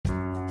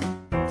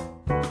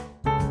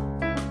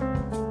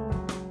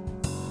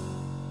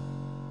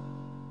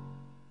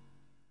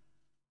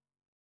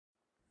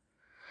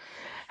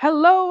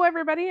Hello,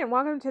 everybody, and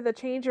welcome to the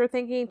Change Your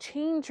Thinking,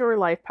 Change Your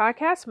Life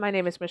podcast. My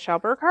name is Michelle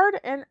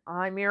Burkhardt, and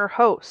I'm your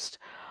host.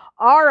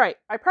 All right,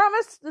 I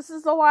promise this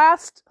is the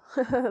last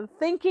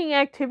thinking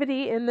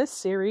activity in this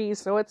series,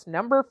 so it's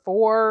number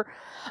 4.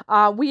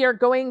 We are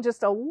going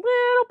just a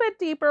little bit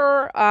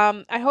deeper.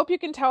 I hope you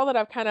can tell that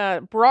I've kind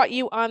of brought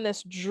you on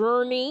this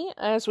journey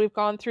as we've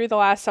gone through the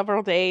last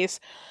several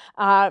days.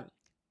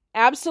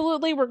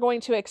 Absolutely, we're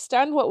going to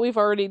extend what we've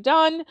already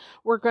done.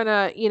 We're going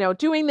to,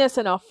 doing this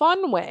in a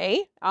fun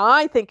way.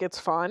 I think it's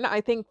fun.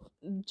 I think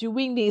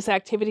doing these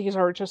activities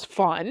are just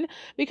fun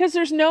because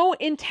there's no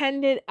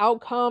intended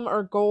outcome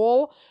or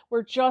goal.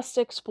 We're just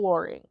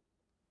exploring.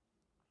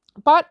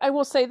 But I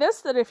will say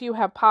this, that if you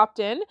have popped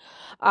in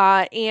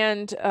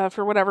and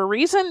for whatever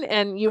reason,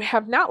 and you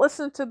have not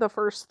listened to the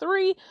first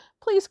 3,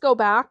 please go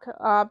back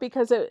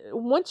because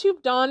once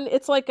you've done,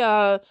 it's like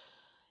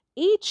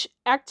each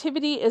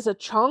activity is a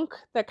chunk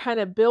that kind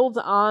of builds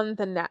on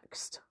the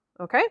next.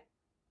 Okay?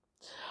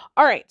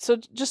 All right. So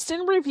just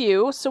in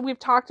review, so we've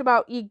talked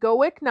about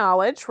egoic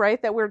knowledge,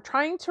 right? That we're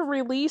trying to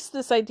release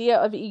this idea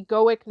of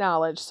egoic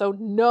knowledge. So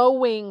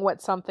knowing what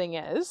something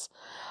is.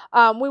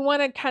 We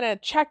want to kind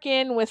of check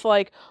in with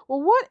like, well,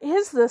 what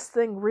is this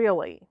thing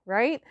really,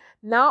 right?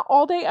 Not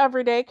all day,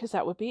 every day, because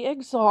that would be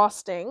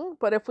exhausting.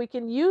 But if we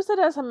can use it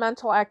as a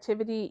mental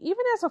activity,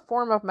 even as a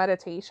form of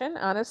meditation,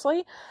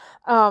 honestly,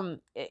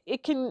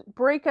 it can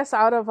break us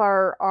out of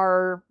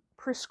our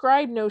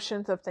prescribed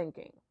notions of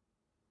thinking.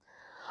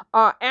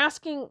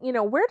 Asking,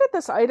 where did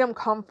this item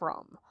come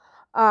from?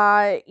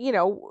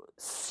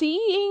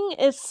 Seeing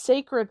its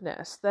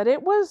sacredness, that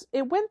it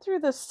went through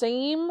the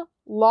same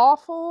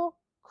lawful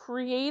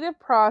creative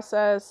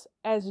process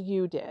as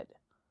you did.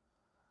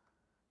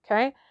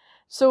 Okay?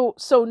 So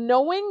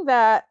knowing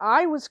that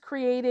I was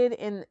created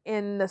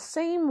in the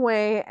same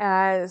way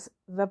as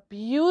the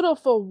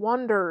beautiful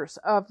wonders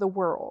of the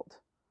world,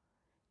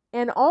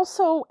 and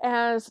also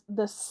as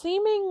the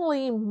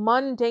seemingly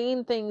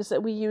mundane things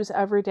that we use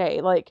every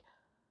day, like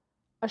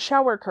a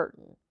shower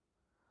curtain,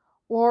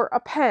 or a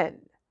pen,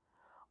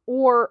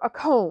 or a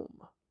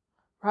comb,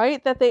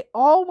 right? That they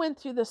all went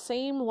through the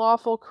same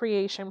lawful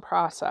creation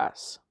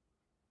process.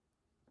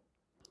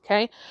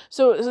 Okay,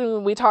 so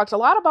we talked a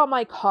lot about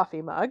my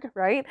coffee mug,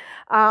 right?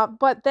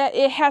 But that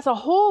it has a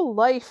whole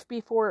life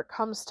before it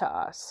comes to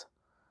us,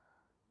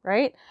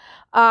 right?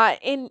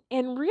 And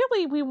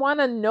really, we want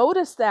to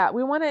notice that.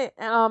 We want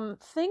to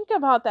think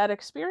about that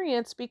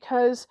experience,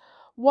 because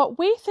what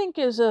we think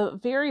is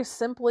very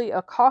simply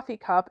a coffee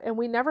cup, and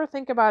we never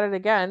think about it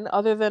again,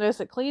 other than is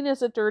it clean,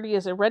 is it dirty,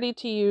 is it ready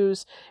to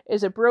use,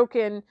 is it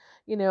broken?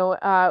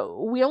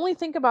 We only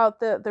think about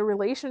the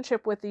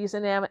relationship with these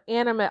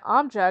inanimate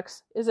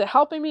objects. Is it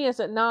helping me? Is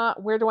it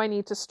not? Where do I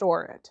need to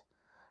store it?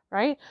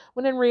 Right?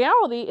 When in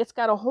reality, it's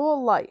got a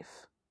whole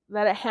life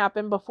that it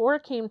happened before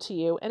it came to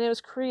you, and it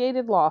was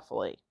created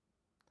lawfully.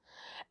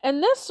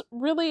 And this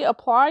really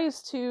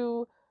applies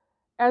to,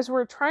 as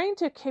we're trying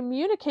to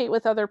communicate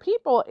with other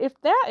people. If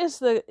that is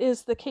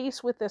the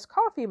case with this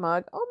coffee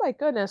mug, oh my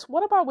goodness,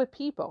 what about with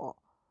people?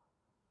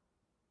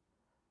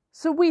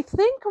 So we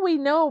think we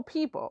know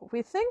people.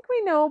 We think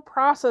we know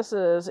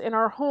processes in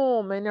our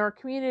home, in our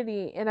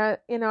community,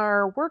 in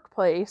our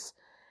workplace.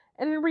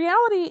 And in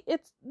reality,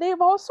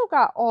 they've also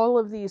got all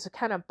of these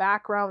kind of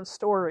background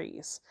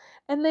stories.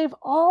 And they've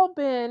all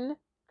been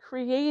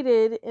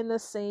created in the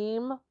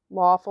same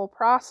lawful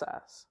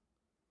process.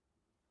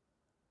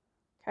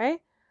 Okay?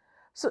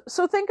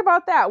 So think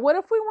about that. What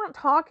if we weren't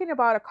talking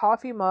about a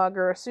coffee mug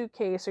or a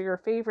suitcase or your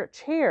favorite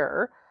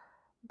chair,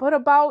 but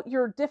about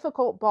your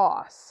difficult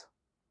boss,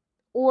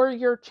 or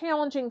your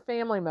challenging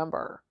family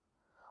member,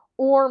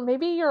 or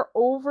maybe your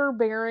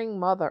overbearing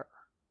mother,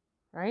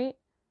 right?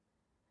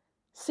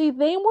 See,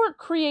 they weren't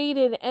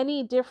created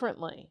any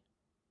differently.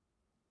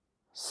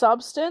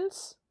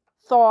 Substance,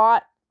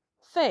 thought,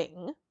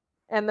 thing,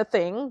 and the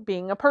thing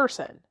being a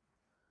person.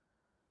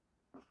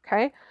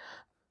 Okay?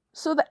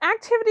 So the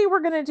activity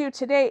we're going to do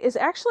today is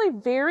actually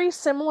very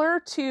similar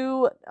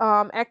to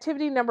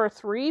activity number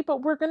 3,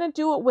 but we're going to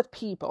do it with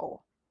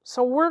people.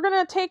 So we're going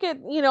to take it,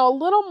 a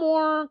little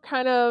more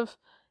kind of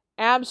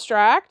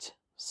abstract.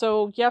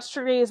 So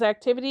yesterday's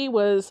activity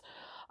was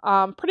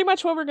pretty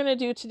much what we're going to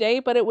do today,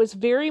 but it was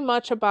very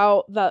much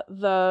about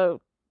the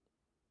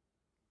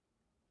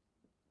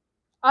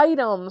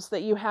items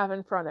that you have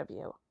in front of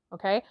you.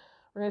 Okay?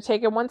 We're going to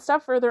take it one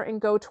step further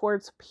and go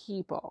towards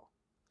people.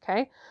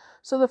 Okay?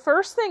 So the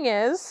first thing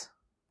is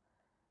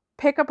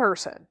pick a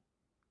person.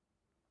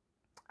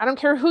 I don't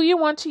care who you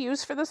want to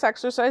use for this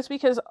exercise,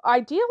 because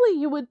ideally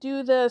you would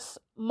do this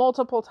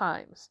multiple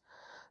times.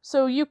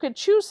 So you could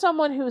choose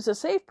someone who's a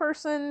safe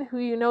person, who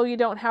you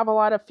don't have a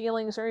lot of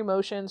feelings or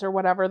emotions or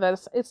whatever,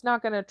 that it's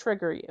not going to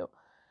trigger you.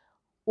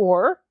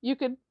 Or you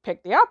could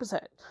pick the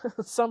opposite,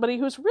 somebody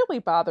who's really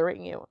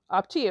bothering you.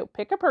 Up to you.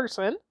 Pick a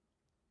person.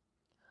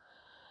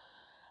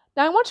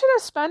 Now I want you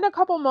to spend a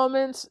couple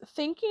moments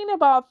thinking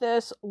about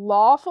this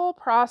lawful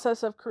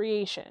process of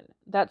creation.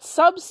 That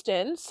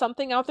substance,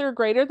 something out there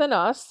greater than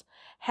us,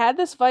 had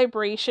this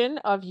vibration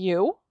of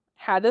you,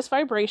 had this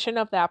vibration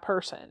of that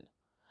person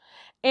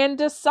and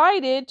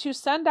decided to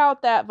send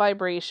out that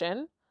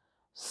vibration.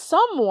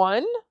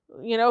 Someone,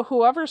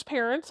 whoever's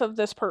parents of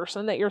this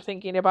person that you're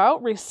thinking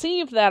about,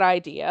 received that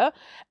idea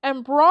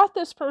and brought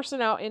this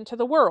person out into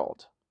the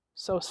world.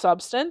 So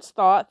substance,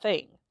 thought,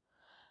 thing.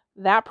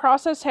 That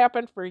process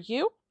happened for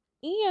you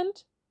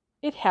and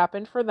it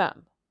happened for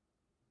them.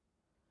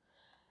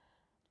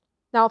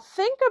 Now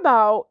think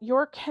about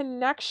your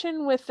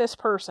connection with this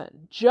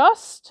person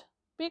just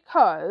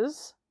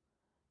because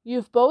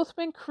you've both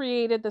been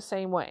created the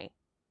same way.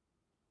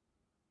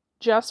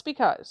 Just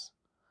because.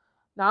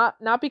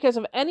 Not because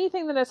of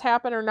anything that has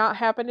happened or not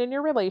happened in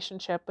your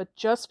relationship, but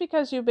just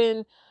because you've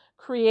been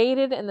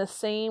created in the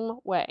same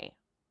way.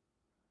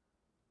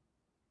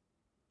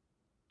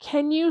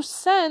 Can you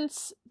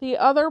sense the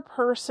other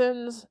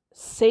person's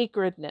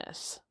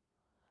sacredness?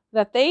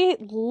 That they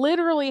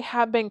literally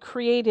have been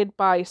created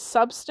by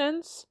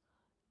substance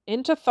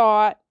into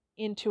thought,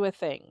 into a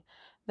thing.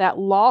 That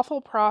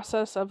lawful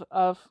process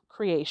of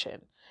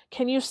creation.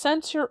 Can you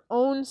sense your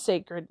own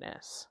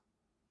sacredness?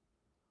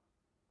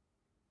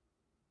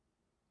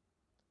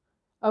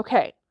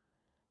 Okay,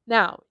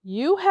 now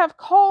you have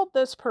called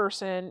this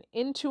person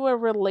into a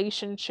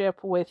relationship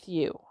with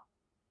you.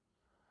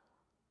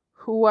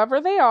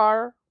 Whoever they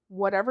are,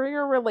 whatever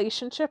your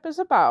relationship is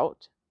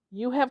about,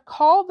 you have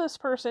called this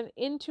person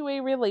into a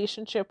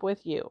relationship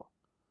with you.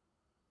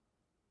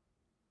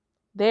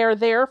 They are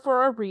there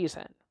for a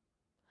reason.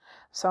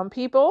 Some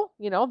people,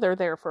 they're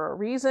there for a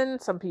reason.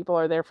 Some people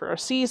are there for a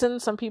season.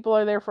 Some people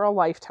are there for a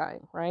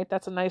lifetime, right?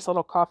 That's a nice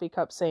little coffee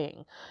cup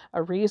saying.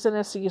 A reason,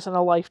 a season,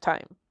 a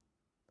lifetime.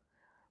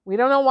 We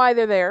don't know why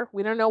they're there.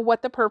 We don't know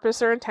what the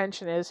purpose or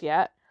intention is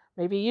yet.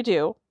 Maybe you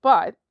do,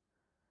 but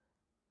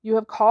you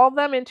have called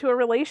them into a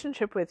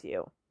relationship with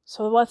you.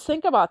 So let's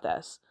think about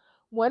this.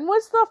 What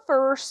was the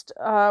first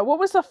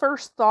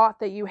thought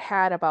that you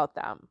had about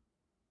them?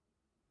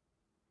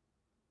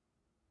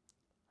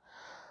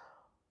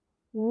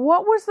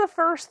 What was the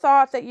first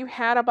thought that you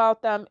had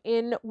about them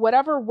in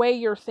whatever way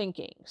you're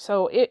thinking?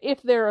 So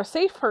if they're a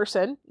safe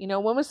person,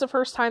 when was the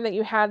first time that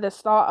you had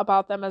this thought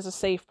about them as a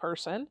safe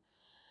person?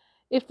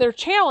 If they're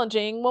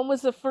challenging, when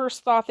was the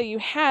first thought that you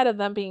had of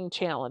them being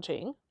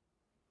challenging?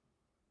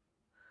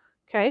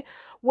 Okay.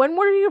 When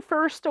were you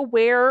first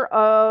aware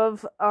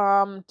of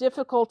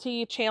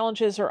difficulty,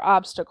 challenges, or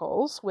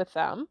obstacles with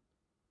them?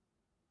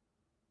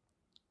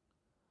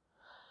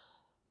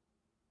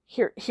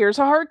 Here's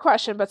a hard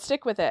question, but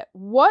stick with it.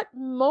 What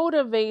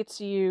motivates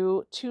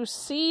you to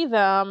see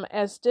them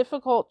as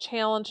difficult,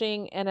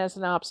 challenging, and as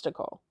an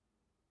obstacle?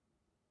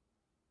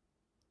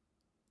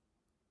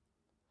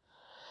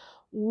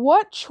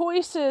 What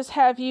choices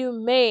have you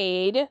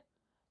made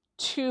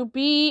to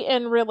be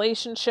in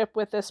relationship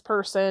with this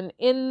person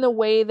in the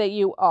way that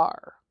you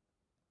are?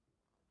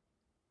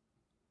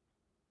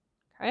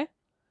 Okay.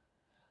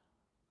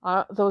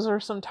 Those are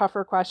some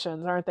tougher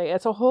questions, aren't they?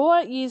 It's a whole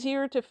lot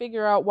easier to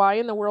figure out why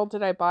in the world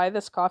did I buy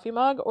this coffee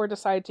mug or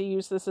decide to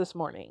use this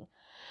morning.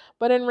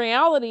 But in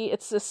reality,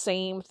 it's the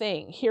same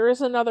thing. Here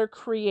is another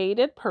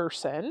created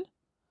person.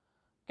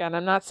 Again,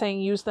 I'm not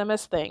saying use them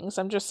as things.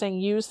 I'm just saying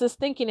use this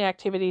thinking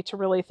activity to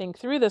really think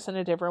through this in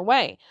a different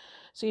way.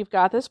 So you've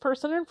got this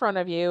person in front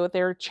of you.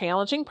 They're a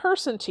challenging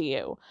person to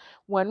you.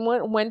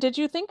 When did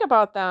you think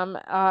about them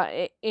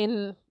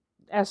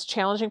as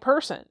challenging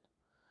person?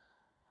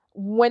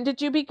 When did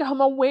you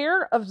become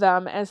aware of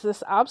them as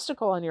this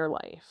obstacle in your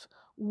life?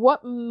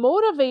 What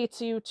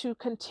motivates you to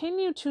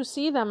continue to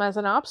see them as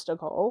an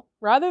obstacle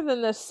rather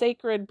than this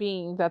sacred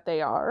being that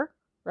they are,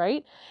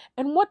 right?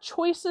 And what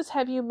choices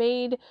have you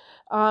made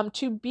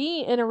to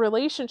be in a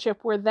relationship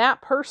where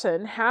that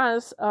person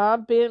has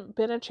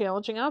been a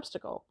challenging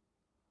obstacle?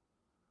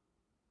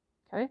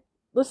 Okay,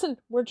 listen,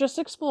 we're just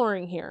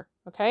exploring here,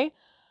 okay?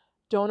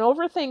 Don't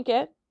overthink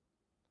it,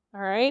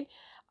 all right?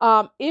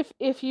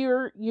 If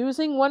you're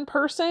using one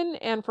person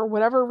and for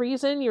whatever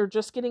reason you're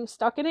just getting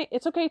stuck in it,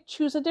 it's okay.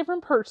 Choose a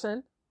different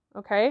person,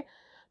 okay?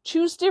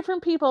 Choose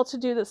different people to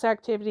do this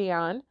activity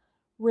on.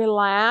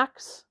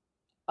 Relax,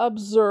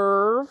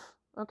 observe,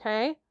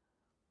 okay?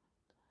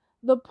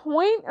 The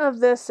point of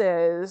this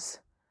is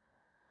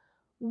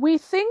we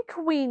think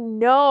we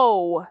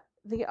know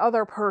the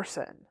other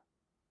person.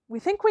 We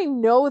think we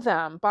know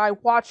them by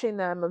watching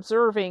them,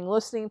 observing,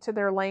 listening to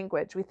their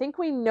language. We think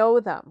we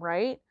know them,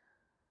 right?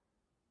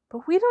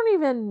 But we don't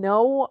even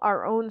know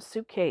our own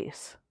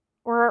suitcase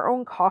or our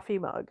own coffee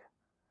mug.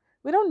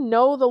 We don't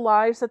know the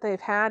lives that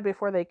they've had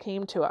before they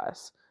came to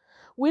us.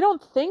 We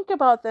don't think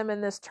about them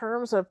in this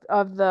terms of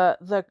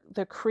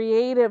the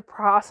creative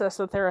process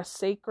that they're a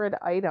sacred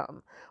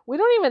item. We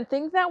don't even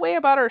think that way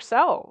about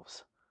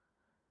ourselves.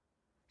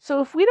 So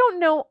if we don't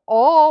know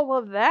all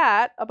of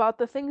that about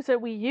the things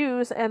that we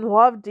use and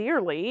love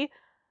dearly,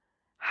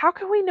 how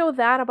can we know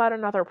that about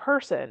another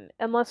person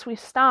unless we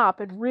stop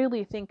and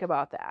really think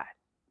about that?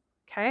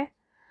 Okay?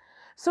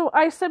 So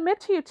I submit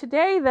to you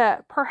today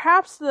that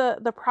perhaps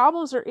the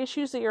problems or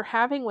issues that you're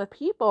having with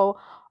people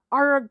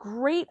are a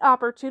great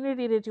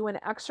opportunity to do an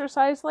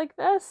exercise like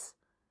this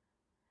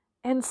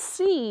and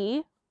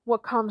see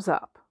what comes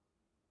up.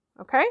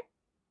 Okay?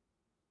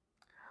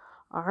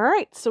 All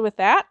right. So with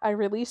that, I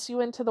release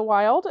you into the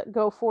wild.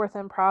 Go forth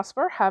and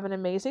prosper. Have an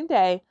amazing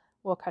day.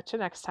 We'll catch you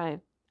next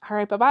time. All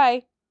right.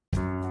 Bye-bye.